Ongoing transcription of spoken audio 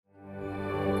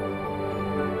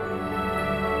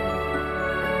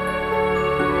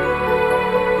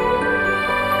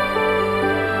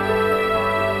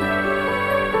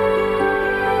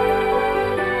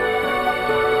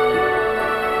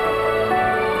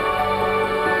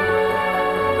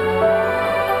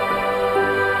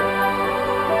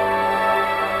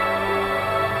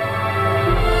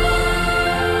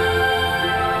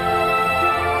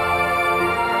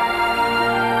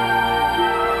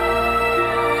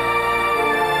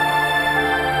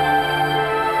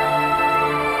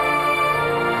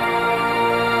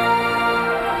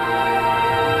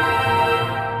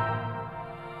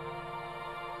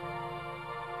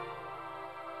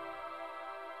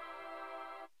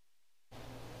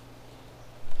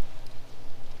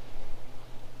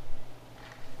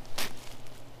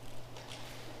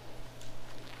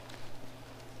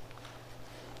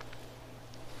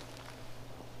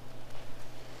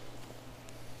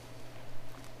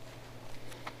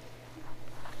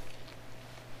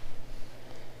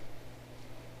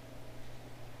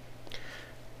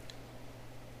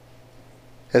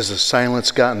Has the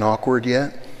silence gotten awkward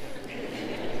yet?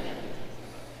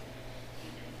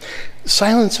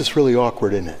 Silence is really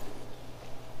awkward, isn't it?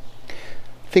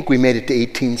 I think we made it to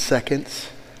 18 seconds.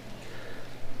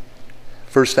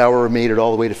 First hour, we made it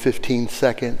all the way to 15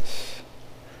 seconds.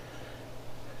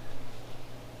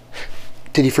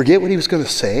 Did he forget what he was going to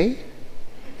say?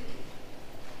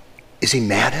 Is he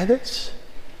mad at us?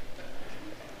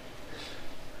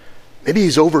 Maybe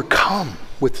he's overcome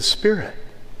with the Spirit.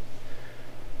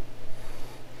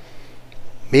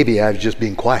 Maybe I've just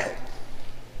been quiet.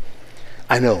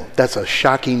 I know, that's a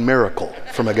shocking miracle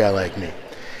from a guy like me.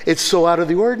 It's so out of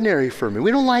the ordinary for me. We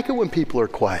don't like it when people are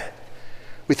quiet.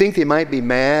 We think they might be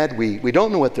mad. We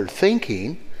don't know what they're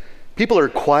thinking. People are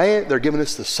quiet. They're giving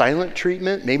us the silent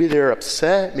treatment. Maybe they're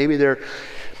upset. Maybe they're...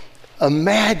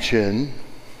 Imagine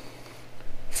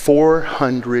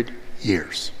 400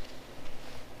 years.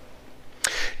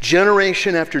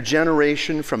 Generation after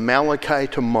generation from Malachi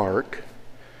to Mark,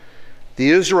 the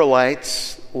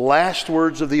Israelites, last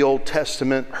words of the Old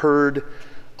Testament, heard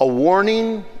a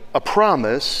warning, a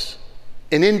promise,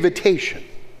 an invitation,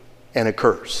 and a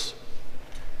curse.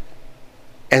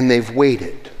 And they've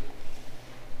waited.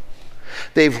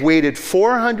 They've waited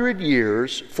 400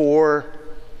 years for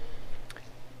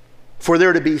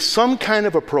there to be some kind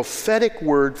of a prophetic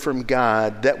word from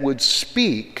God that would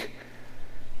speak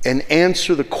and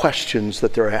answer the questions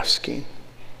that they're asking.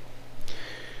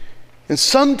 And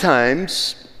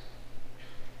sometimes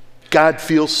God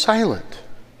feels silent.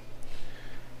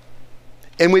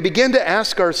 And we begin to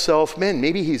ask ourselves, man,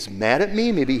 maybe he's mad at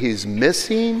me, maybe he's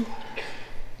missing.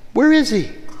 Where is he?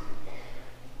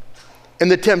 And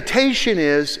the temptation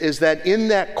is that in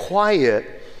that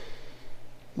quiet,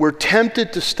 we're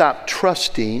tempted to stop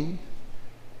trusting,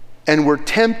 and we're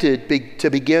tempted to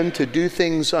begin to do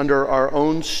things under our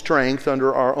own strength,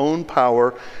 under our own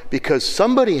power, because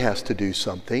somebody has to do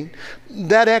something.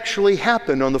 That actually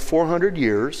happened on the 400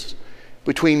 years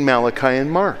between Malachi and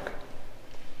Mark.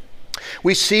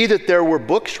 We see that there were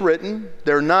books written.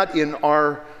 They're not in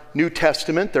our New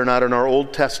Testament. They're not in our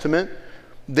Old Testament.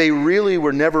 They really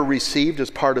were never received as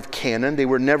part of canon. They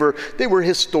were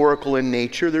historical in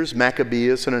nature. There's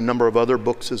Maccabeus and a number of other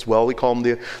books as well. We call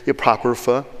them the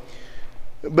Apocrypha.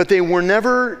 But they were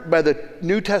never, by the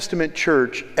New Testament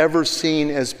church, ever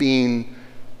seen as being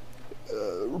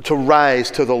to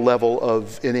rise to the level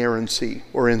of inerrancy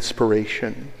or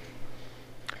inspiration.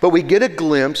 But we get a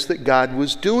glimpse that God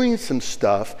was doing some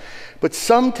stuff. But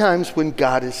sometimes when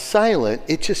God is silent,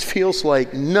 it just feels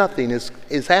like nothing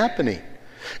is happening.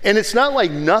 And it's not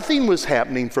like nothing was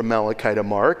happening from Malachi to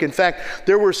Mark. In fact,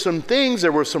 there were some things,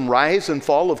 there were some rise and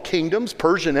fall of kingdoms.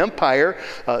 Persian Empire,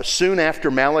 soon after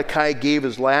Malachi gave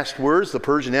his last words, the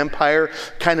Persian Empire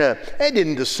it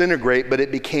didn't disintegrate, but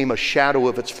it became a shadow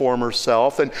of its former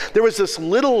self. And there was this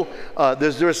little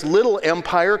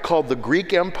empire called the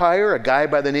Greek Empire, a guy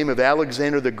by the name of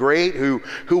Alexander the Great who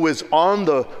was on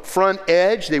the front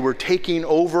edge. They were taking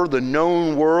over the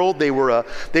known world. They were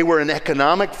an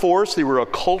economic force. They were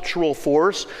a cultural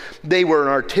force. They were an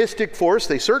artistic force.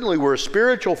 They certainly were a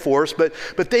spiritual force, but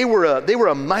they were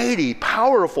a mighty,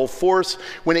 powerful force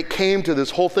when it came to this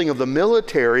whole thing of the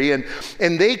military. And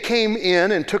they came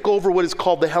in and took over what is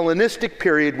called the Hellenistic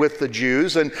period with the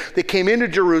Jews. And they came into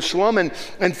Jerusalem. And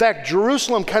in fact,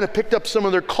 Jerusalem kind of picked up some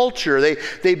of their culture.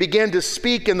 They began to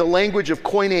speak in the language of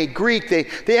Koine Greek.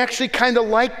 They actually kind of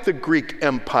liked the Greek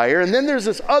Empire. And then there's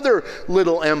this other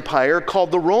little empire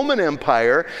called the Roman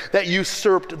Empire that usurped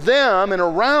them. And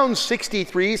around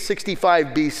 63, 65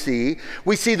 BC,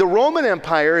 we see the Roman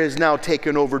Empire has now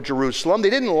taken over Jerusalem.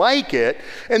 They didn't like it.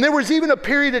 And there was even a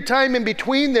period of time in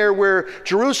between there where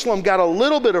Jerusalem got a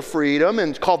little bit of freedom,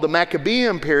 and it's called the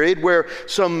Maccabean period, where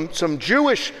some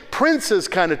Jewish princes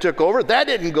kind of took over. That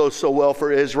didn't go so well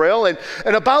for Israel. And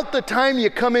about the time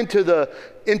you come into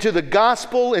the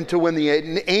gospel, into when the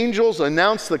angels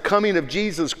announce the coming of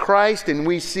Jesus Christ, and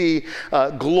we see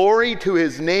glory to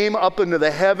his name up into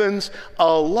the heavens,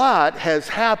 a lot has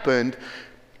happened.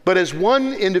 But as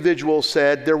one individual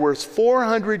said, there was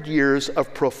 400 years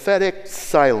of prophetic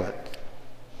silence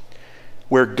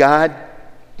where God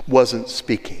wasn't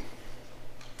speaking.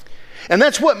 And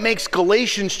that's what makes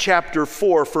Galatians chapter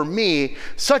 4, for me,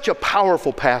 such a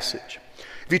powerful passage.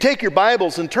 If you take your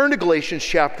Bibles and turn to Galatians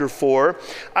chapter 4,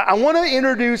 I want to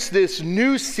introduce this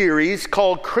new series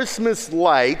called Christmas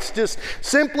Lights, just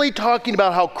simply talking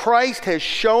about how Christ has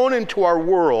shone into our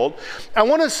world. I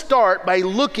want to start by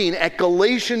looking at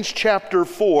Galatians chapter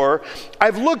 4.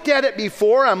 I've looked at it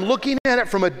before. I'm looking at it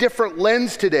from a different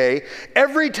lens today.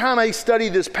 Every time I study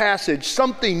this passage,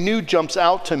 something new jumps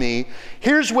out to me.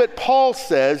 Here's what Paul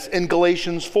says in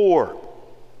Galatians 4.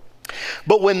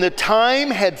 But when the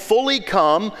time had fully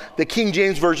come, the King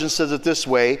James Version says it this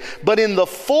way, but in the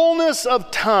fullness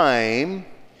of time,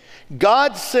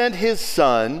 God sent his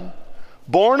Son,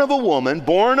 born of a woman,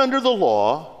 born under the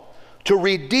law, to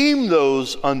redeem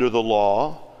those under the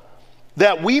law,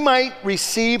 that we might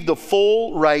receive the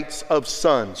full rights of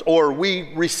sons, or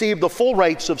we receive the full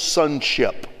rights of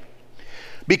sonship.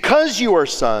 Because you are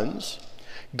sons,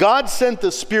 God sent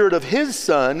the Spirit of his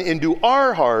Son into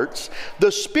our hearts,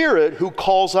 the Spirit who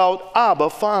calls out, Abba,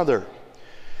 Father.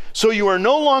 So you are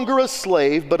no longer a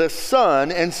slave, but a son,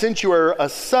 and since you are a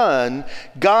son,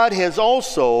 God has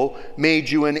also made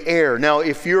you an heir. Now,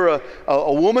 if you're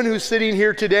a woman who's sitting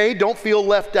here today, don't feel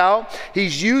left out.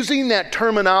 He's using that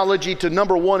terminology to,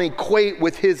 number one, equate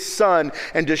with his son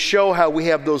and to show how we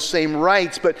have those same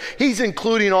rights, but he's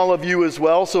including all of you as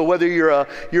well. So whether you're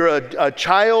a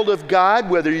child of God,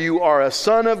 whether you are a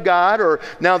son of God, or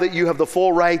now that you have the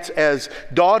full rights as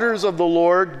daughters of the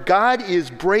Lord, God is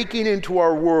breaking into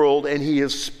our world, and he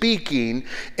is speaking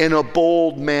in a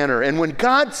bold manner. And when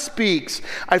God speaks,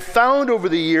 I found over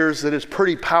the years that it's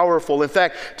pretty powerful. In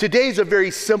fact, today's a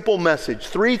very simple message.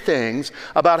 3 things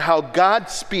about how God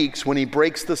speaks when he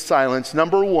breaks the silence.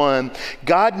 Number 1,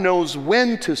 God knows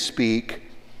when to speak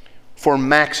for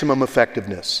maximum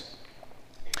effectiveness.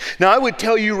 Now, I would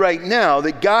tell you right now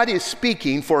that God is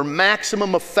speaking for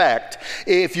maximum effect.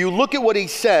 If you look at what he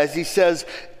says,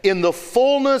 in the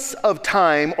fullness of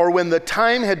time, or when the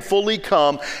time had fully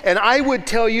come. And I would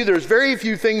tell you there's very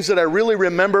few things that I really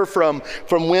remember from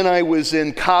when I was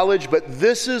in college, but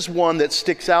this is one that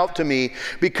sticks out to me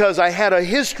because I had a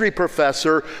history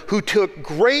professor who took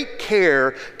great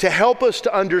care to help us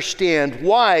to understand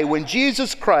why, when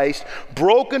Jesus Christ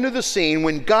broke into the scene,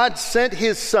 when God sent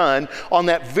his Son on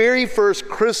that very first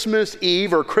Christmas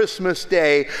Eve or Christmas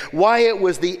Day, why it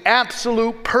was the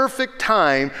absolute perfect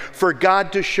time for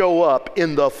God to show up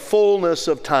in the fullness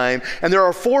of time. And there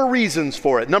are 4 reasons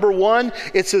for it. Number 1,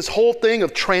 it's this whole thing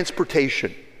of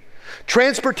transportation.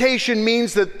 Transportation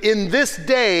means that in this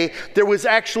day, there was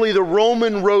actually the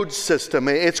Roman road system.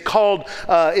 It's called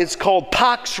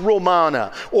Pax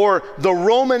Romana, or the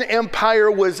Roman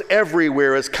Empire was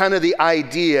everywhere is kind of the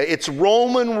idea. It's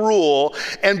Roman rule.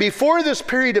 And before this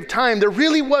period of time, there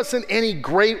really wasn't any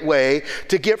great way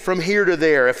to get from here to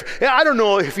there. I don't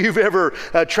know if you've ever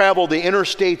traveled the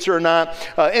interstates or not.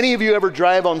 Any of you ever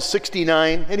drive on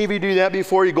 69? Any of you do that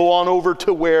before? You go on over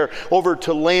to where? Over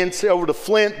to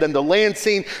Flint, then to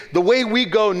Lansing. The way we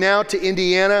go now to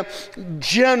Indiana,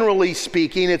 generally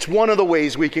speaking, it's one of the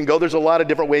ways we can go. There's a lot of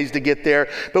different ways to get there.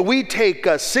 But we take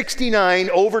 69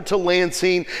 over to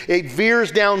Lansing. It veers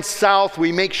down south.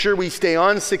 We make sure we stay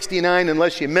on 69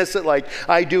 unless you miss it, like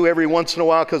I do every once in a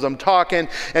while because I'm talking.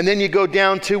 And then you go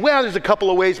down to, well, there's a couple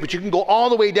of ways, but you can go all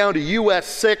the way down to US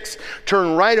 6,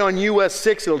 turn right on US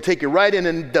 6. It'll take you right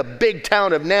in the big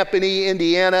town of Napanee,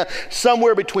 Indiana,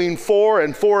 somewhere between 4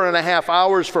 and 4.5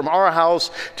 hours from our house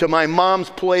to my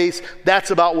mom's place. That's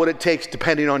about what it takes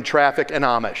depending on traffic and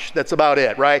Amish. That's about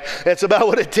it, right? That's about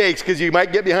what it takes because you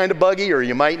might get behind a buggy or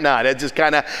you might not. That's just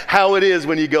kind of how it is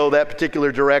when you go that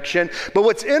particular direction. But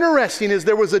what's interesting is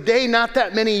there was a day not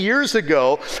that many years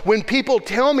ago when people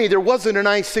tell me there wasn't an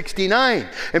I-69.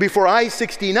 And before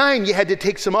I-69, you had to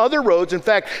take some other roads. In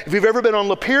fact, if you've ever been on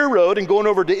Lapeer Road and going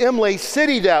over to Imlay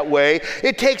City that way,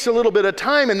 it takes a little bit of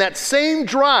time. And that same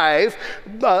drive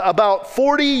about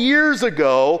 40 years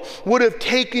ago would have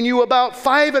taken you about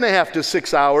 5.5 to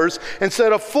 6 hours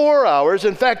instead of 4 hours.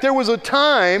 In fact, there was a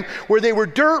time where they were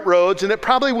dirt roads and it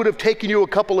probably would have taken you a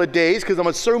couple of days because I'm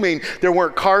assuming there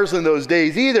weren't cars in those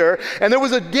days either. And there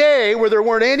was a day where there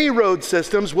weren't any road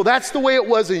systems. Well, that's the way it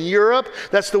was in Europe.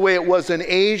 That's the way it was in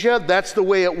Asia. That's the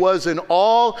way it was in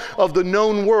all of the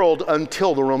known world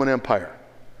until the Roman Empire.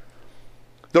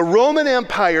 The Roman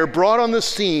Empire brought on the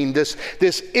scene this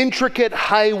intricate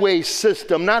highway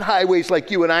system, not highways like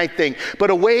you and I think, but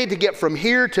a way to get from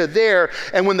here to there.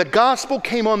 And when the gospel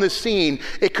came on the scene,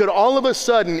 it could all of a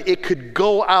sudden, it could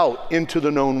go out into the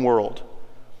known world.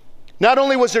 Not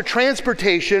only was there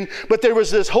transportation, but there was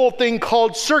this whole thing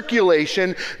called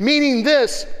circulation, meaning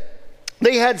this,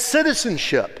 they had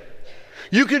citizenship.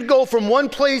 You could go from one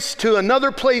place to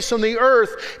another place on the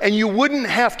earth and you wouldn't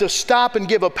have to stop and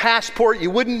give a passport.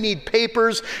 You wouldn't need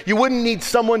papers. You wouldn't need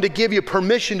someone to give you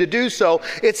permission to do so.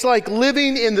 It's like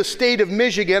living in the state of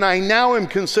Michigan. I now am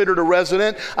considered a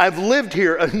resident. I've lived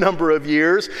here a number of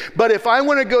years. But if I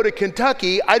want to go to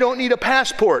Kentucky, I don't need a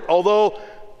passport, although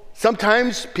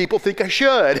sometimes people think I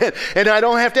should. And I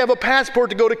don't have to have a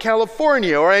passport to go to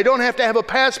California, or I don't have to have a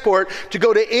passport to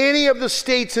go to any of the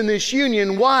states in this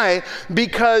union. Why?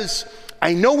 Because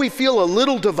I know we feel a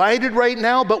little divided right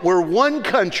now, but we're one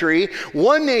country,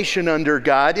 one nation under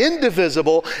God,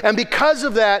 indivisible. And because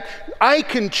of that, I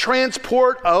can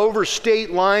transport over state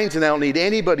lines and I don't need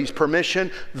anybody's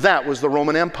permission. That was the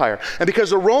Roman Empire. And because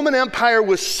the Roman Empire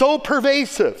was so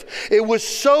pervasive, it was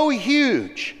so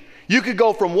huge, you could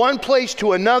go from one place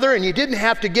to another and you didn't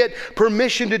have to get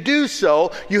permission to do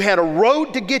so. You had a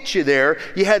road to get you there.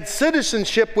 You had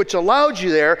citizenship, which allowed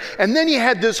you there. And then you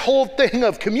had this whole thing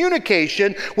of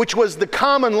communication, which was the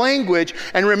common language.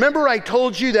 And remember I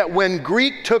told you that when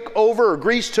Greece took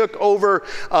over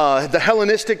the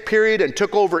Hellenistic period and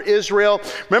took over Israel,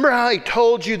 remember how I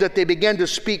told you that they began to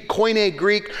speak Koine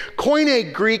Greek?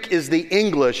 Koine Greek is the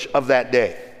English of that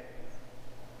day.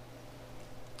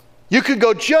 You could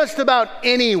go just about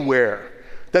anywhere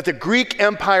that the Greek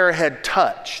Empire had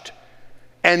touched.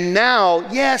 And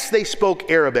now, yes, they spoke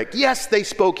Arabic. Yes, they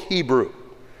spoke Hebrew.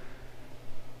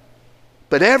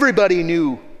 But everybody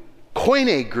knew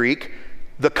Koine Greek,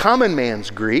 the common man's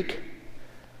Greek,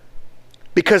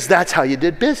 because that's how you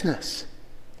did business.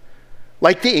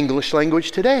 Like the English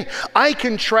language today. I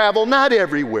can travel not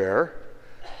everywhere.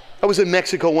 I was in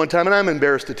Mexico one time, and I'm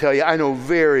embarrassed to tell you, I know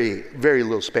very, very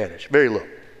little Spanish. Very little.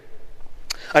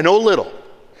 I know little.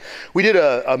 We did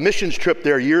a missions trip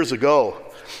there years ago.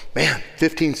 Man,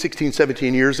 15, 16,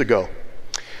 17 years ago.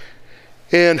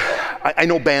 And I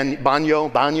know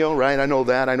baño, right? I know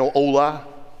that. I know hola.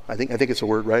 I think it's a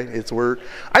word, right? It's a word.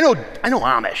 I know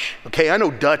Amish, okay? I know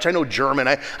Dutch. I know German.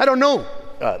 I don't know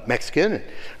Mexican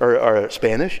or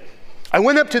Spanish. I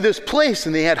went up to this place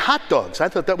and they had hot dogs. I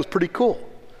thought that was pretty cool.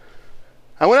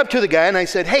 I went up to the guy and I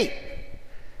said, hey,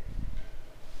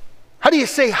 how do you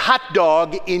say hot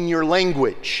dog in your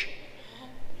language?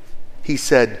 He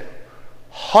said,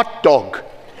 hot dog.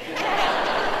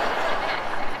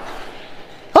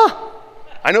 Huh,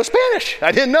 I know Spanish.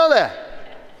 I didn't know that.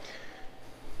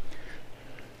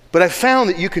 But I found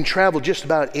that you can travel just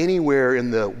about anywhere in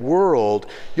the world.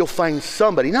 You'll find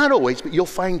somebody, not always, but you'll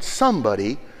find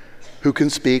somebody who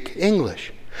can speak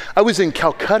English. I was in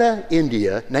Calcutta,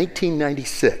 India,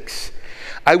 1996.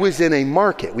 I was in a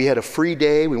market. We had a free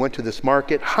day. We went to this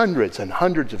market, hundreds and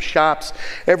hundreds of shops.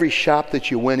 Every shop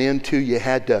that you went into, you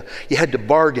had to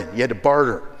bargain. You had to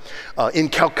barter. In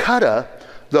Calcutta,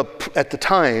 at the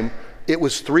time, it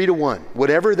was 3-1.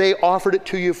 Whatever they offered it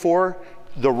to you for,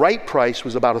 the right price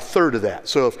was about a third of that.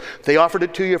 So if they offered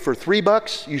it to you for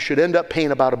 $3, you should end up paying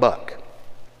about $1.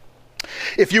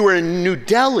 If you were in New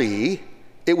Delhi,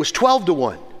 it was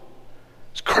 12-1.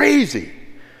 It's crazy.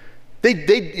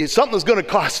 Something's going to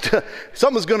cost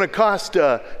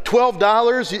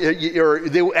 $12, or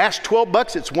they asked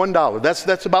 $12. It's $1.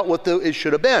 That's about what it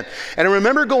should have been. And I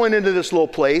remember going into this little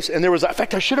place, and there was, in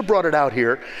fact, I should have brought it out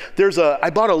here. I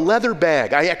bought a leather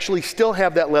bag. I actually still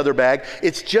have that leather bag.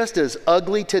 It's just as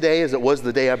ugly today as it was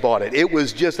the day I bought it. It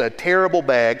was just a terrible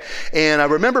bag. And I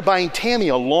remember buying Tammy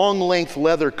a long-length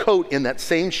leather coat in that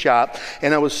same shop,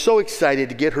 and I was so excited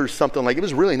to get her something like it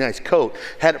was a really nice coat.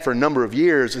 Had it for a number of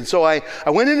years, and so I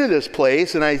went into this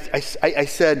place and I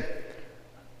said,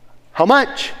 how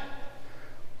much?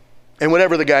 And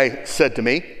whatever the guy said to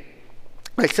me,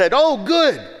 I said, oh,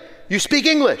 good. You speak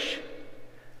English?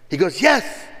 He goes, yes.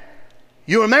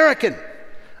 You're American?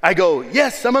 I go,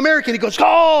 yes, I'm American. He goes,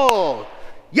 oh,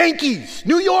 Yankees,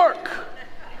 New York.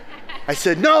 I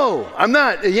said, no, I'm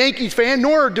not a Yankees fan,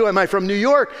 nor am I from New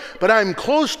York, but I'm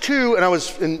close to, and I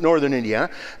was in northern Indiana,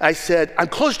 I said, I'm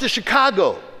close to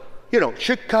Chicago. You know,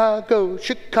 Chicago,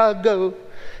 Chicago.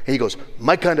 And he goes,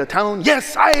 my kind of town?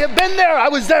 Yes, I have been there. I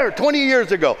was there 20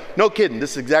 years ago. No kidding.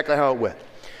 This is exactly how it went.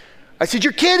 I said,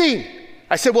 you're kidding.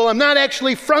 I said, well, I'm not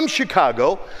actually from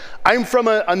Chicago. I'm from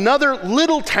another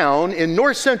little town in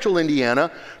north central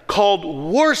Indiana called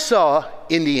Warsaw,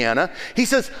 Indiana. He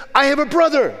says, I have a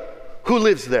brother who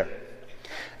lives there.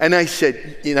 And I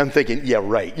said, I'm thinking, yeah,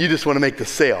 right. You just want to make the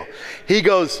sale. He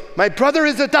goes, my brother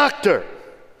is a doctor.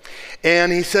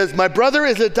 And he says, my brother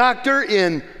is a doctor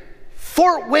in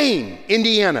Fort Wayne,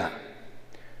 Indiana.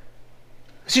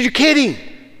 I said, you're kidding.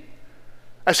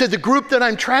 I said, the group that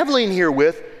I'm traveling here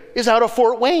with is out of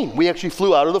Fort Wayne. We actually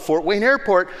flew out of the Fort Wayne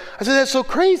airport. I said, that's so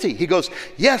crazy. He goes,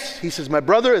 yes. He says, my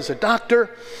brother is a doctor.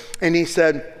 And he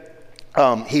said,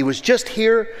 he was just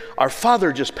here. Our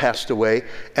father just passed away,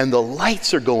 and the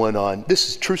lights are going on. This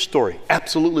is a true story.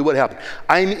 Absolutely what happened.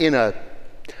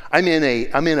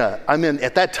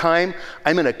 At that time,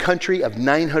 I'm in a country of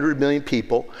 900 million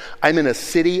people. I'm in a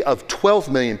city of 12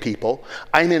 million people.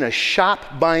 I'm in a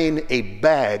shop buying a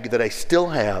bag that I still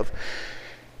have.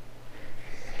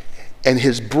 And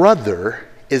his brother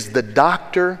is the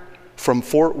doctor from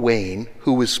Fort Wayne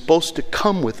who was supposed to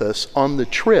come with us on the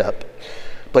trip,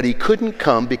 but he couldn't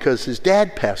come because his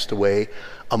dad passed away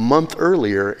a month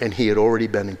earlier and he had already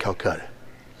been in Calcutta.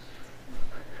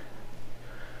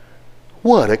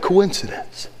 What a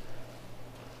coincidence.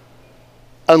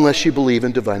 Unless you believe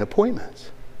in divine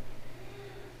appointments.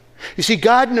 You see,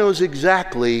 God knows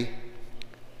exactly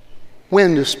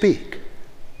when to speak.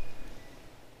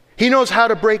 He knows how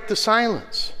to break the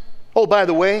silence. Oh, by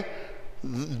the way,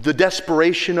 the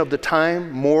desperation of the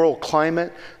time, moral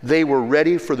climate, they were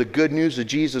ready for the good news of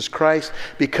Jesus Christ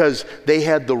because they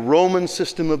had the Roman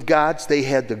system of gods, they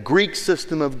had the Greek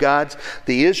system of gods.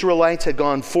 The Israelites had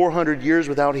gone 400 years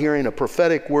without hearing a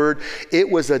prophetic word. It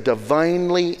was a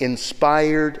divinely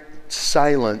inspired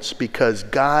silence because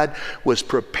God was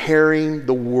preparing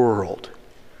the world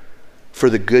for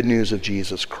the good news of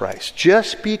Jesus Christ.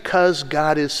 Just because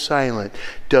God is silent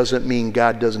doesn't mean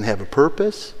God doesn't have a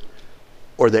purpose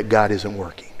or that God isn't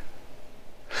working.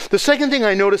 The second thing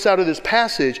I notice out of this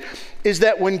passage is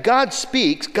that when God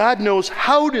speaks, God knows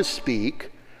how to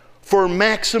speak for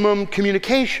maximum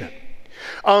communication.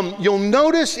 You'll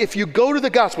notice if you go to the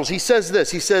Gospels, he says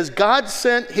this. He says, God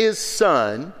sent his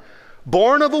son,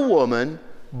 born of a woman,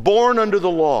 born under the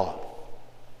law.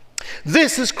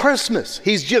 This is Christmas.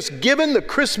 He's just given the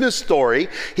Christmas story.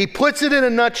 He puts it in a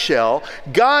nutshell.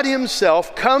 God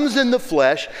himself comes in the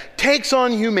flesh, takes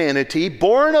on humanity,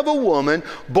 born of a woman,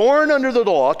 born under the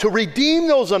law, to redeem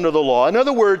those under the law. In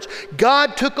other words,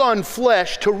 God took on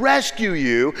flesh to rescue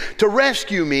you, to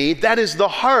rescue me. That is the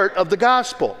heart of the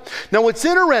gospel. Now, what's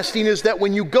interesting is that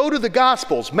when you go to the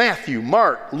Gospels, Matthew,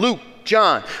 Mark, Luke,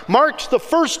 John. Mark's the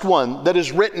first one that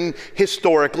is written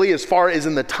historically as far as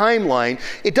in the timeline.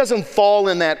 It doesn't fall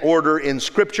in that order in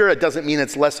Scripture. It doesn't mean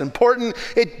it's less important.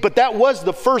 But that was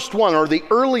the first one, or the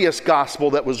earliest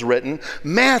gospel that was written.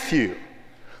 Matthew.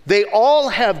 They all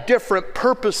have different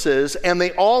purposes and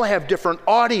they all have different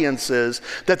audiences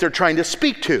that they're trying to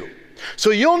speak to.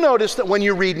 So you'll notice that when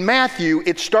you read Matthew,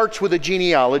 it starts with a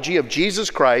genealogy of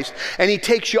Jesus Christ, and he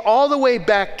takes you all the way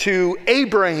back to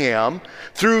Abraham,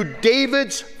 through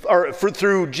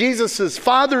through Jesus'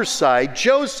 father's side,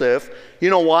 Joseph. You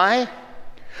know why?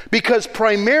 Because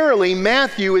primarily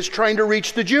Matthew is trying to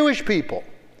reach the Jewish people.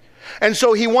 And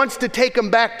so he wants to take them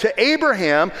back to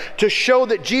Abraham to show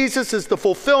that Jesus is the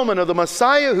fulfillment of the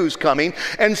Messiah who's coming.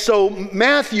 And so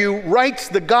Matthew writes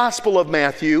the Gospel of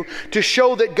Matthew to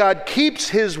show that God keeps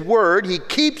his word, he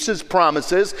keeps his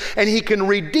promises, and he can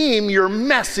redeem your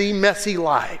messy, messy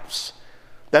lives.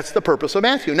 That's the purpose of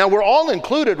Matthew. Now, we're all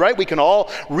included, right? We can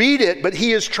all read it, but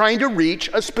he is trying to reach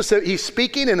a specific, he's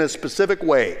speaking in a specific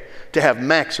way to have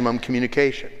maximum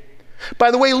communication. By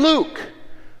the way, Luke.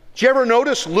 Did you ever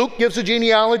notice Luke gives a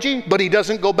genealogy, but he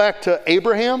doesn't go back to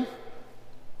Abraham?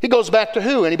 He goes back to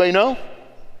who? Anybody know?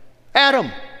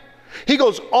 Adam. He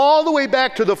goes all the way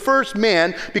back to the first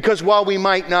man, because while we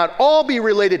might not all be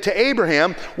related to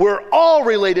Abraham, we're all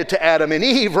related to Adam and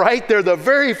Eve, right? They're the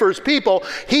very first people.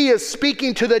 He is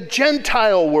speaking to the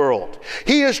Gentile world.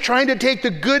 He is trying to take the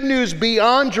good news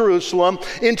beyond Jerusalem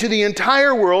into the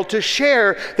entire world to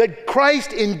share that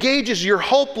Christ engages your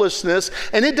hopelessness,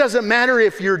 and it doesn't matter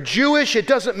if you're Jewish, it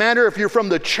doesn't matter if you're from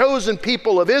the chosen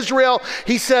people of Israel.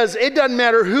 He says it doesn't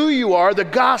matter who you are, the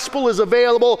gospel is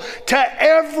available to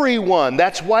everyone.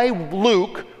 That's why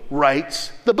Luke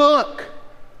writes the book.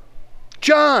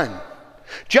 John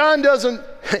doesn't,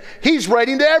 he's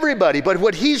writing to everybody, but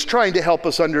what he's trying to help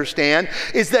us understand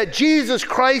is that Jesus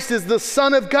Christ is the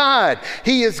Son of God.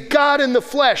 He is God in the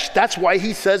flesh. That's why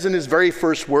he says in his very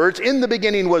first words, in the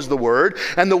beginning was the Word,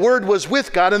 and the Word was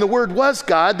with God, and the Word was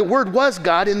God. The Word was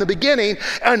God in the beginning.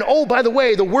 And oh, by the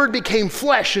way, the Word became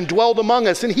flesh and dwelled among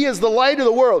us, and he is the light of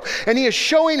the world. And he is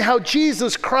showing how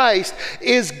Jesus Christ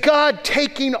is God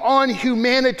taking on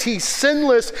humanity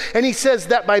sinless, and he says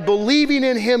that by believing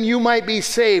in him, you might be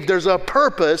saved. There's a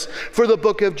purpose for the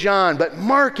book of John. But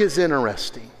Mark is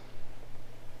interesting.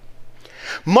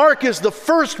 Mark is the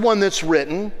first one that's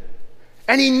written,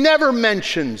 and he never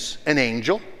mentions an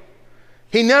angel.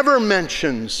 He never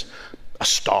mentions a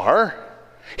star.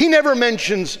 He never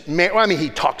mentions Mary. Well, I mean, he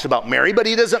talks about Mary, but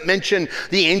he doesn't mention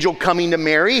the angel coming to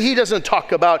Mary. He doesn't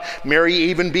talk about Mary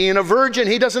even being a virgin.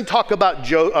 He doesn't talk about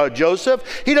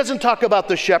Joseph. He doesn't talk about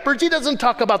the shepherds. He doesn't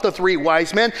talk about the three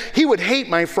wise men. He would hate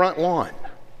my front lawn.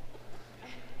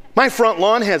 My front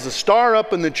lawn has a star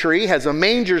up in the tree, has a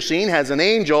manger scene, has an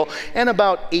angel, and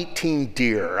about 18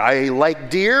 deer. I like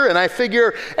deer, and I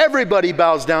figure everybody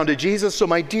bows down to Jesus, so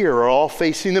my deer are all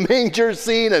facing the manger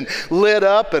scene and lit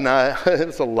up, and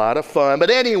it's a lot of fun. But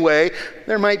anyway,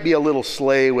 there might be a little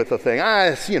sleigh with a thing.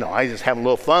 I just have a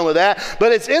little fun with that.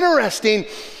 But it's interesting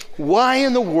Why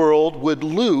in the world would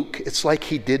Luke, it's like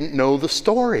he didn't know the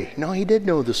story. No, he did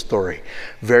know the story.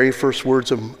 Very first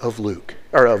words of Luke,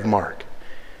 or of Mark.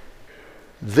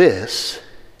 This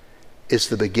is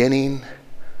the beginning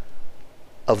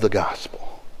of the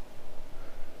gospel.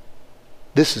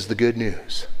 This is the good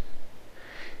news.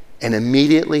 And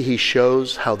immediately he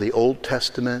shows how the Old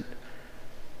Testament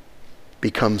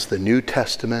becomes the New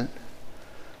Testament.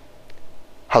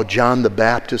 How John the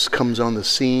Baptist comes on the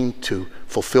scene to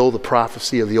fulfill the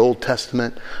prophecy of the Old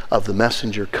Testament of the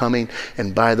messenger coming.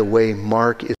 And by the way,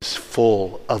 Mark is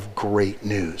full of great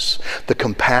news. The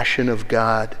compassion of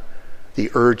God, the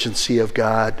urgency of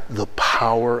God, the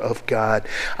power of God.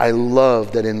 I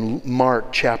love that in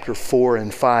Mark chapter 4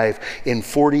 and 5, in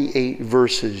 48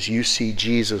 verses, you see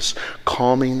Jesus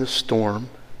calming the storm.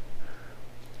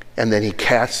 And then he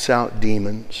casts out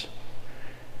demons.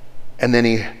 And then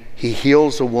he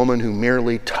heals a woman who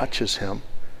merely touches him.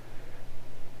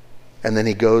 And then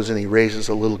he goes and he raises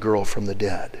a little girl from the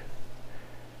dead.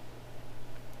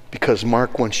 Because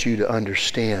Mark wants you to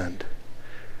understand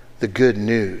the good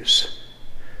news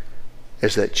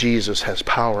is that Jesus has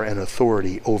power and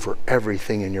authority over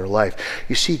everything in your life.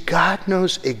 You see, God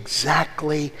knows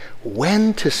exactly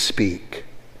when to speak,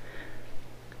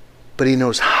 but he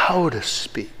knows how to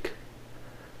speak.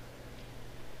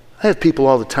 I have people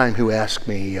all the time who ask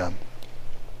me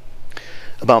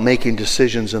about making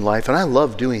decisions in life, and I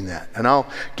love doing that. And I'll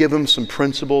give them some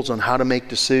principles on how to make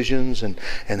decisions and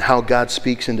how God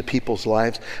speaks into people's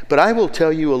lives. But I will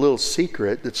tell you a little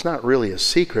secret. It's not really a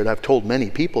secret. I've told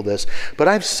many people this. But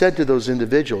I've said to those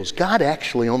individuals, God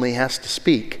actually only has to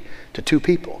speak to two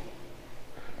people.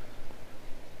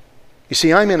 You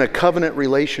see, I'm in a covenant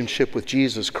relationship with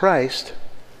Jesus Christ.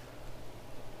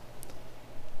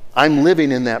 I'm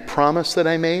living in that promise that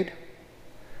I made.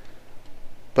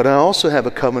 But I also have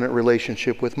a covenant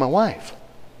relationship with my wife.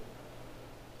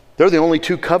 They're the only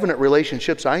two covenant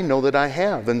relationships I know that I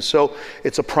have. And so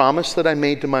it's a promise that I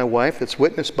made to my wife that's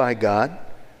witnessed by God.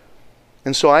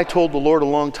 And so I told the Lord a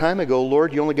long time ago,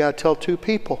 Lord, you only got to tell two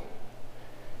people.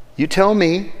 You tell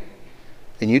me,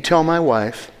 and you tell my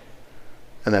wife,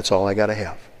 and that's all I got to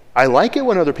have. I like it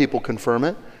when other people confirm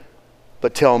it,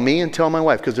 but tell me and tell my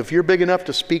wife. Because if you're big enough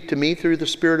to speak to me through the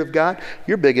Spirit of God,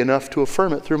 you're big enough to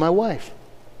affirm it through my wife.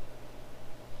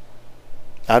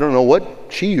 I don't know what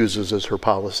she uses as her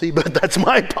policy, but that's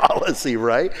my policy,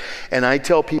 right? And I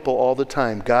tell people all the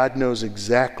time, God knows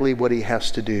exactly what he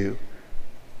has to do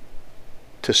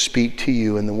to speak to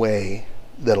you in the way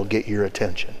that'll get your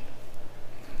attention.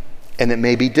 And it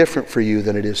may be different for you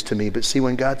than it is to me, but see,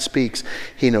 when God speaks,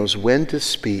 he knows when to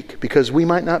speak, because we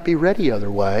might not be ready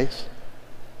otherwise.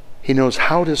 He knows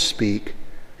how to speak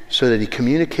so that he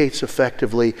communicates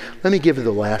effectively. Let me give you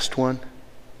the last one.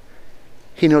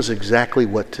 He knows exactly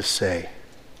what to say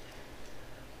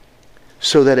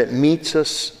so that it meets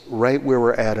us right where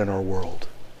we're at in our world.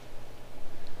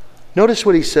 Notice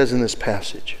what he says in this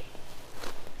passage.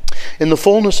 In the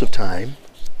fullness of time,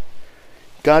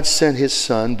 God sent his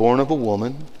Son, born of a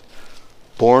woman,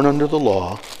 born under the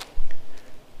law,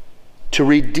 to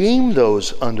redeem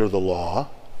those under the law,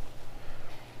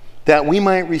 that we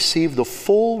might receive the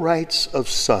full rights of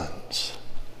sons.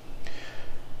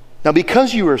 Now,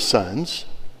 because you are sons,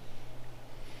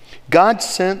 God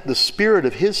sent the Spirit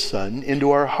of his Son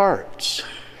into our hearts,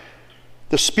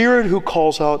 the Spirit who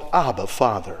calls out, Abba,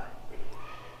 Father.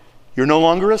 You're no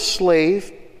longer a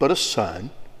slave, but a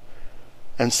son.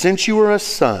 And since you are a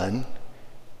son,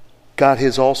 God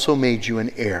has also made you an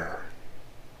heir.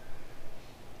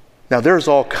 Now, there's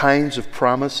all kinds of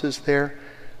promises there,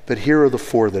 but here are the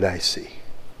four that I see.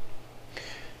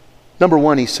 Number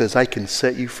one, he says, I can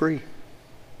set you free.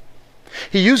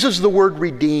 He uses the word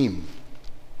redeem.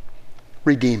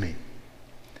 Redeeming.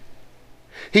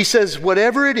 He says,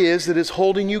 whatever it is that is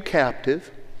holding you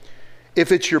captive,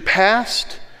 if it's your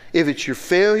past, if it's your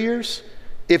failures,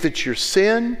 if it's your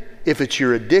sin, if it's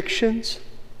your addictions,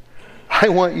 I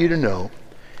want you to know,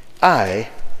 I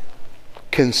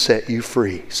can set you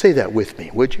free. Say that with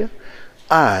me, would you?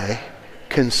 I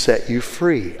can set you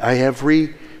free. I have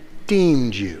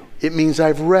redeemed you. It means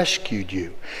I've rescued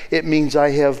you. It means I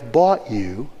have bought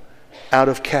you out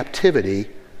of captivity.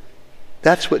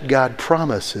 That's what God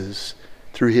promises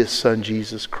through his Son,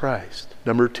 Jesus Christ.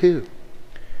 Number two.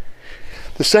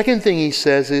 The second thing he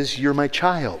says is, you're my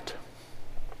child.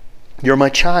 You're my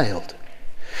child.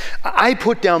 I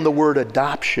put down the word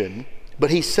adoption, but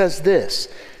he says this,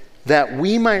 that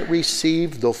we might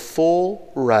receive the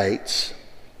full rights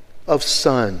of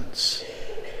sons.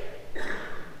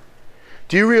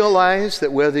 Do you realize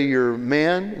that whether you're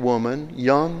man, woman,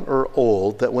 young, or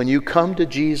old, that when you come to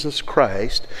Jesus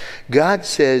Christ, God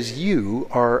says you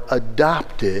are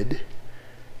adopted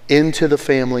into the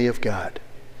family of God.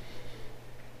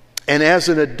 And as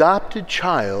an adopted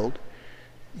child,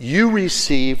 you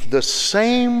receive the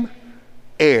same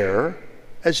heir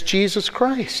as Jesus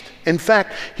Christ. In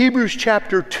fact, Hebrews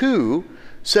chapter 2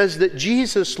 says that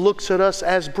Jesus looks at us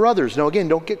as brothers. Now again,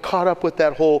 don't get caught up with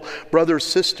that whole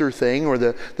brother-sister thing or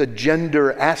the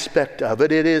gender aspect of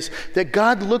it. It is that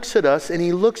God looks at us and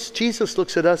Jesus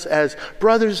looks at us as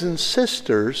brothers and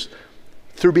sisters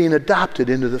through being adopted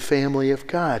into the family of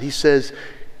God. He says,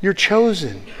 you're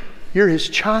chosen. You're His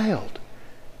child.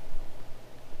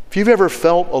 If you've ever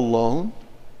felt alone,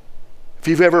 if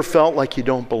you've ever felt like you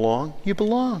don't belong, you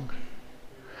belong.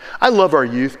 I love our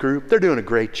youth group. They're doing a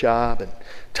great job. And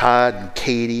Todd and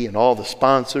Katie and all the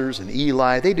sponsors and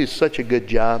Eli, they do such a good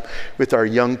job with our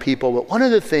young people. But one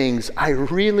of the things I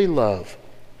really love,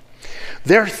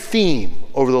 their theme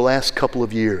over the last couple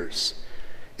of years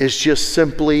is just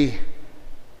simply,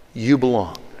 you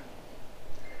belong.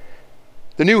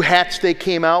 The new hats they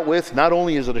came out with, not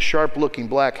only is it a sharp-looking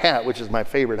black hat, which is my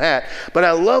favorite hat, but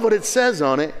I love what it says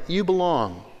on it, you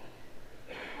belong.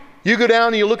 You go down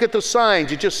and you look at the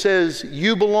signs, it just says,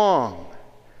 you belong.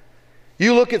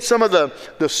 You look at some of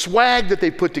the swag that they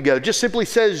put together, it just simply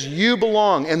says, you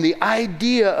belong. And the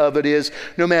idea of it is,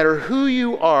 no matter who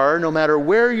you are, no matter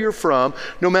where you're from,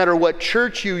 no matter what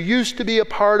church you used to be a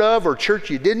part of or church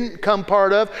you didn't come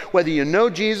part of, whether you know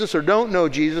Jesus or don't know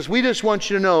Jesus, we just want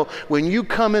you to know, when you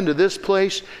come into this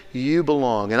place, you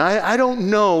belong. And I don't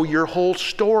know your whole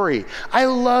story. I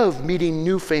love meeting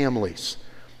new families.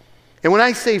 And when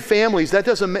I say families, that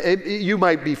doesn't, you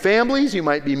might be families, you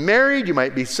might be married, you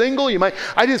might be single,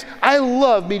 I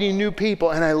love meeting new people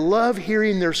and I love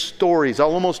hearing their stories. I'll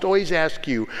almost always ask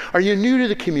you, are you new to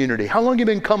the community? How long have you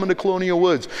been coming to Colonial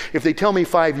Woods? If they tell me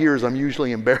 5 years, I'm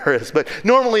usually embarrassed, but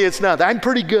normally it's not. I'm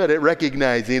pretty good at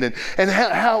recognizing and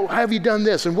how have you done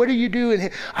this and what do you do? And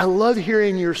I love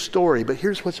hearing your story, but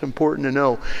here's what's important to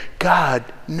know.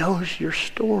 God knows your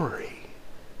story.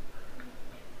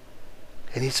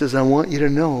 And He says, I want you to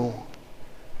know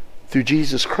through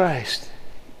Jesus Christ,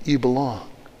 you belong.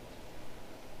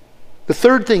 The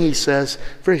third thing He says,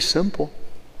 very simple.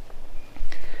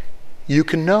 You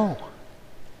can know.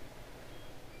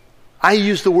 I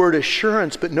use the word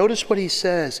assurance, but notice what He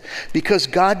says. Because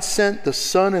God sent the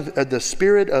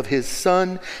Spirit of His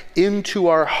Son into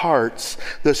our hearts,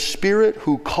 the Spirit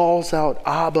who calls out,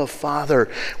 Abba, Father.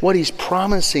 What He's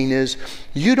promising is,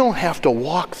 you don't have to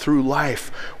walk through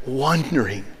life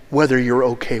wondering whether you're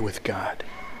okay with God.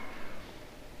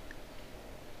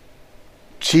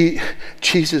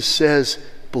 Jesus says,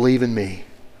 believe in me.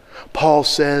 Paul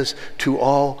says, to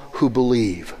all who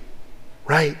believe.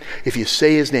 Right? If you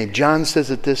say His name, John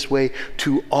says it this way,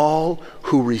 to all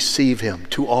who receive Him,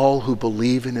 to all who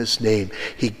believe in His name,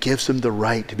 He gives them the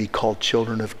right to be called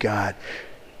children of God.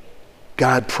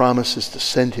 God promises to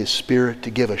send His Spirit to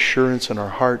give assurance in our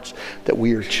hearts that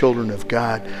we are children of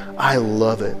God. I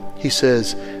love it. He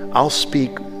says, I'll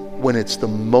speak when it's the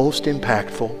most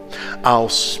impactful. I'll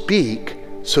speak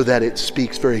so that it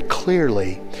speaks very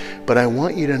clearly. But I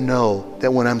want you to know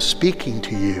that when I'm speaking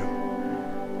to you,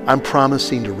 I'm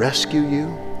promising to rescue you.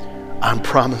 I'm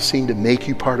promising to make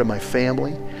you part of my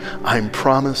family. I'm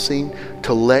promising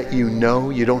to let you know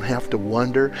you don't have to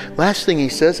wonder. Last thing He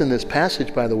says in this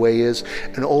passage, by the way, is,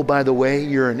 and oh, by the way,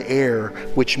 you're an heir,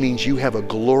 which means you have a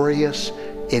glorious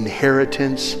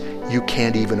inheritance you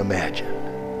can't even imagine.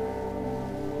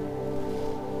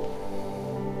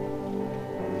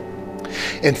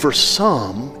 And for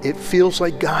some, it feels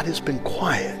like God has been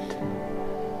quiet.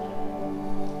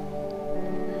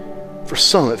 For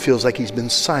some, it feels like He's been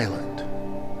silent.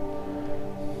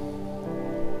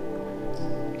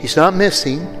 He's not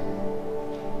missing.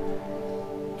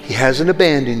 He hasn't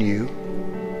abandoned you.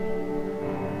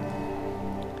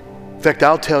 In fact,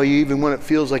 I'll tell you, even when it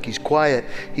feels like He's quiet,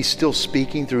 He's still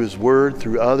speaking through His Word,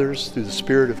 through others, through the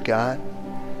Spirit of God.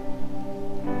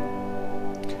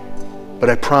 But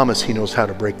I promise He knows how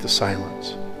to break the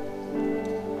silence.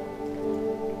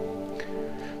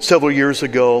 Several years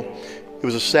ago, it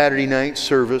was a Saturday night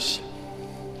service.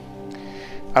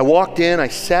 I walked in, I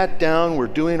sat down, we're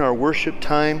doing our worship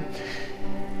time,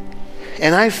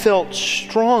 and I felt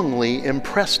strongly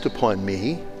impressed upon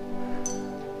me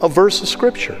a verse of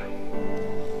Scripture.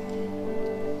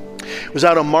 It was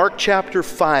out of Mark chapter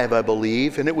 5, I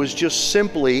believe, and it was just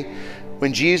simply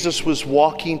when Jesus was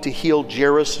walking to heal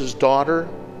Jairus' daughter.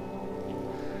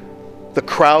 The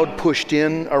crowd pushed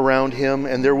in around Him,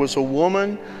 and there was a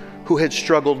woman who who had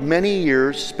struggled many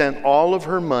years, spent all of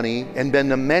her money, and been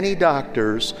to many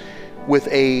doctors with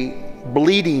a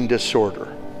bleeding disorder.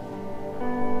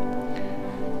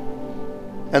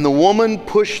 And the woman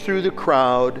pushed through the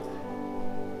crowd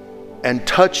and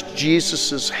touched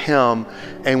Jesus' hem.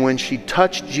 And when she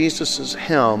touched Jesus'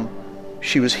 hem,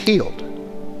 she was healed.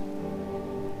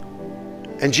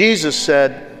 And Jesus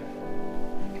said,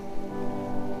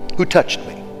 "Who touched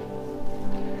me?"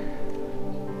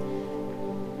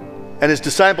 And his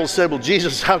disciples said, "Well,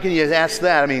 Jesus, how can you ask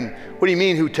that? I mean, what do you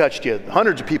mean, who touched you?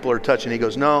 Hundreds of people are touching." He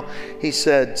goes, "No." He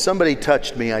said, "Somebody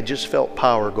touched me. I just felt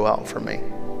power go out from me."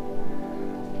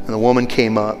 And the woman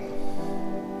came up,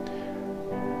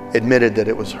 admitted that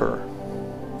it was her.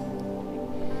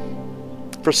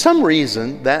 For some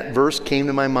reason, that verse came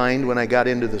to my mind when I got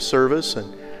into the service.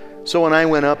 And so when I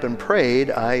went up and prayed,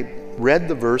 I read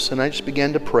the verse and I just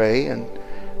began to pray. And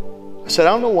I said,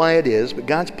 I don't know why it is, but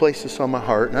God's placed this on my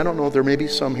heart. And I don't know, there may be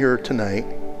some here tonight.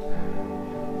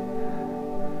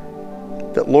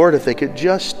 That, Lord, if they could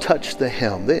just touch the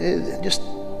hem,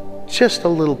 just a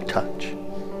little touch.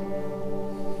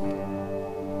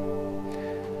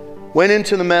 Went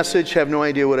into the message, have no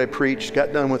idea what I preached,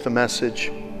 got done with the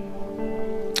message.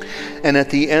 And at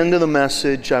the end of the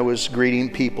message, I was greeting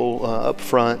people up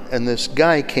front, and this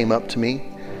guy came up to me,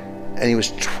 and he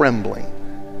was trembling.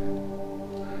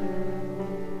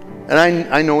 And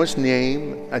I know his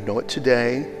name, I know it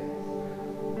today.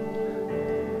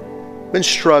 Been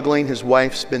struggling, his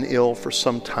wife's been ill for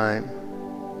some time.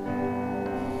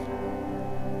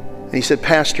 And he said,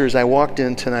 "Pastor, as I walked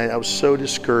in tonight, I was so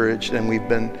discouraged,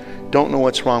 and don't know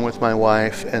what's wrong with my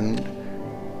wife." And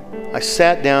I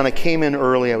sat down, I came in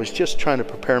early, I was just trying to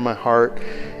prepare my heart,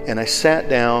 and I sat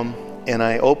down and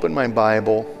I opened my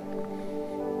Bible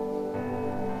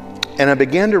and I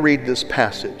began to read this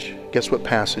passage. Guess what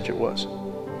passage it was?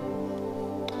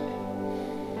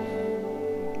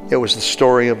 It was the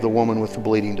story of the woman with the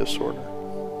bleeding disorder.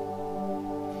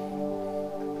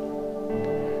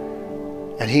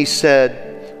 And he said,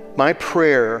 my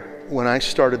prayer when I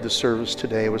started the service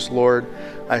today was, "Lord,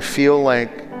 I feel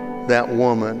like that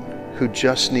woman who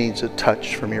just needs a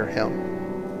touch from your hem.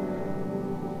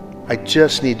 I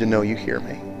just need to know you hear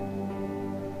me."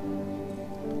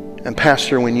 And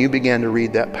Pastor, when you began to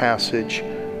read that passage,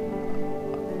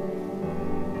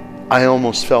 I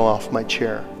almost fell off my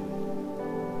chair.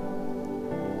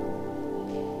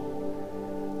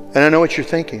 And I know what you're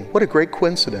thinking. What a great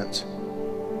coincidence.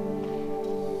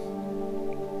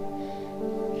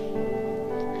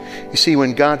 You see,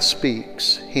 when God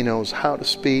speaks, He knows how to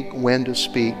speak, when to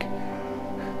speak,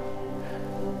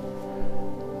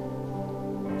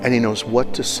 and He knows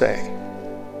what to say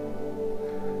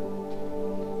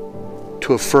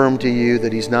to affirm to you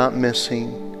that He's not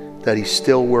missing, that He's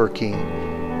still working,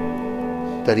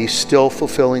 that He's still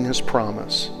fulfilling His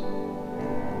promise.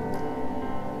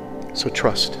 So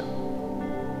trust Him.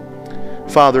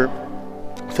 Father,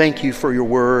 thank you for your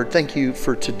word. Thank you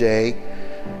for today.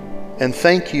 And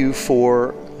thank you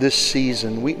for this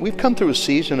season. We've come through a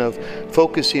season of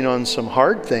focusing on some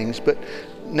hard things, but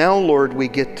now, Lord, we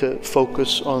get to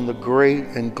focus on the great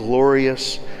and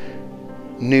glorious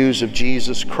news of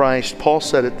Jesus Christ. Paul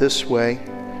said it this way,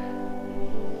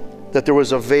 that there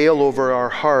was a veil over our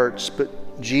hearts, but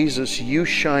Jesus, you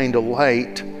shined a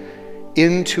light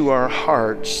into our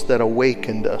hearts that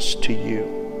awakened us to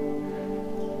you.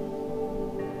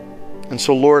 And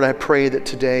so, Lord, I pray that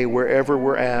today, wherever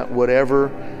we're at,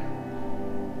 whatever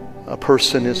a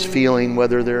person is feeling,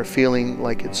 whether they're feeling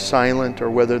like it's silent or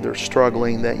whether they're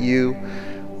struggling, that you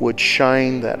would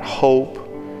shine that hope,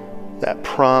 that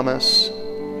promise,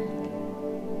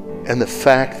 and the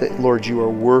fact that, Lord, you are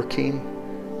working.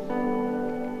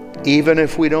 Even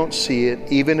if we don't see it,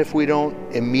 even if we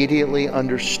don't immediately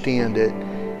understand it,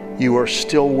 you are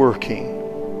still working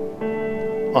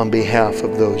on behalf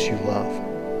of those you love.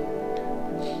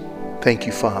 Thank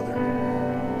you, Father.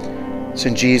 It's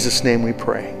in Jesus' name we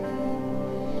pray.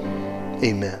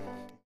 Amen.